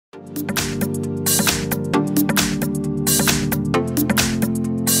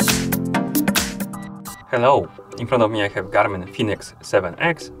Hello, in front of me I have Garmin Fenix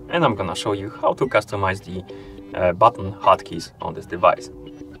 7X and I'm gonna show you how to customize the button hotkeys on this device.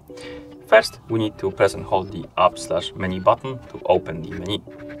 First, we need to press and hold the up/menu button to open the menu.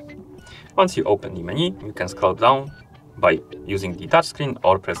 Once you open the menu, you can scroll down by using the touchscreen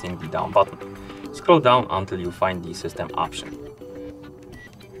or pressing the down button. Scroll down until you find the system option.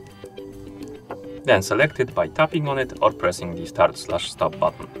 Then select it by tapping on it or pressing the start/stop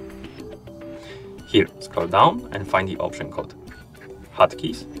button. Here, scroll down and find the option called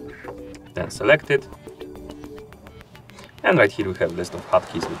Hotkeys. Then select it. And right here we have a list of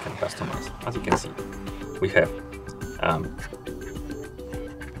hotkeys we can customize. As you can see, we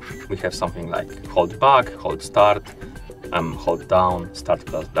have something like hold back, hold start, hold down, start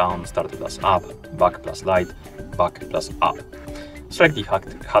plus up, back plus light, back plus up. Select the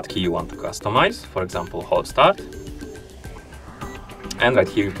hotkey you want to customize, for example, hold start. And right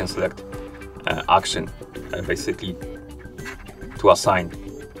here you can select action, basically to assign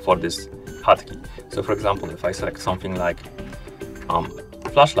for this hotkey. So for example, if I select something like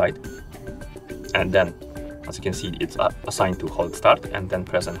flashlight, and then as you can see it's assigned to hold start, and then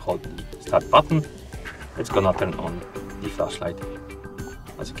press and hold the start button, it's gonna turn on the flashlight.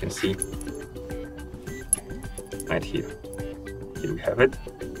 As you can see right here. Here we have it.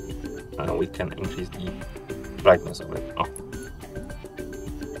 We can increase the brightness of it.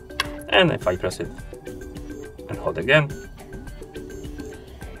 And if I press it and hold again,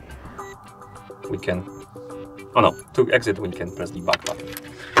 we can, to exit we can press the back button.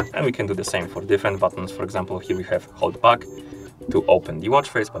 And we can do the same for different buttons. For example, here we have hold back to open the watch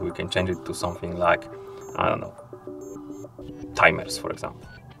face, but we can change it to something like, I don't know, timers, for example.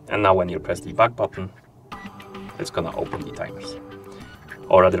 And now when you press the back button, it's gonna open the timers,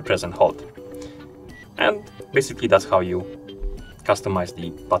 or rather press and hold. And basically that's how you customize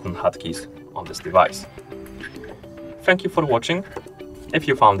the button hotkeys on this device. Thank you for watching. If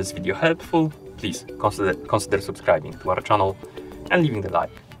you found this video helpful, please consider subscribing to our channel and leaving the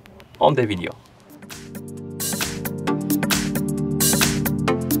like on the video.